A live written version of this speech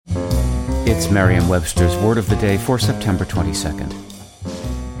It's Merriam-Webster's Word of the Day for September 22nd.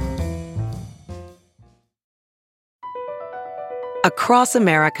 Across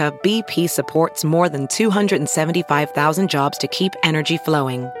America, BP supports more than 275,000 jobs to keep energy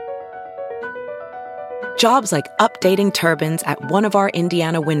flowing. Jobs like updating turbines at one of our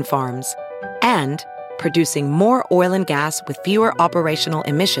Indiana wind farms and producing more oil and gas with fewer operational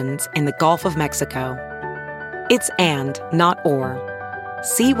emissions in the Gulf of Mexico. It's and, not or.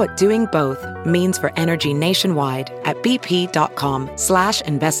 See what doing both means for energy nationwide at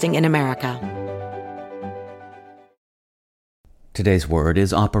bp.com/investing in America. Today's word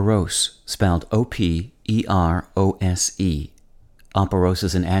is operose, spelled operose. Operose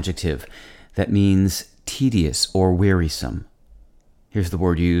is an adjective that means tedious or wearisome. Here's the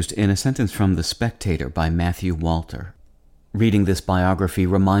word used in a sentence from The Spectator by Matthew Walter. Reading this biography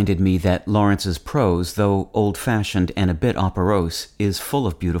reminded me that Lawrence's prose, though old-fashioned and a bit operose, is full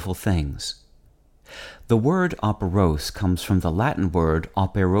of beautiful things. The word operose comes from the Latin word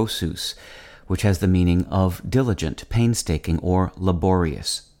operosus, which has the meaning of diligent, painstaking, or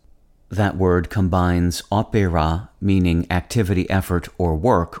laborious. That word combines opera, meaning activity, effort, or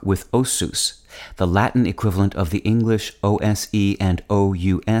work, with ossus, the Latin equivalent of the English ose and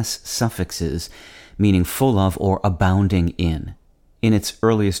ous suffixes, meaning full of or abounding in. In its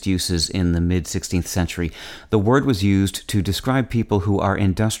earliest uses in the mid-16th century, the word was used to describe people who are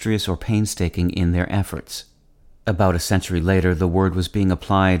industrious or painstaking in their efforts. About a century later, the word was being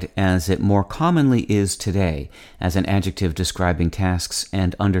applied as it more commonly is today, as an adjective describing tasks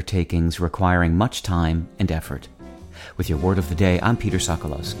and undertakings requiring much time and effort. With your Word of the Day, I'm Peter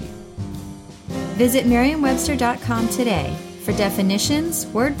Sokolowski. Visit Merriam-Webster.com today for definitions,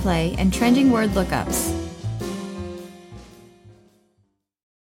 wordplay, and trending word lookups.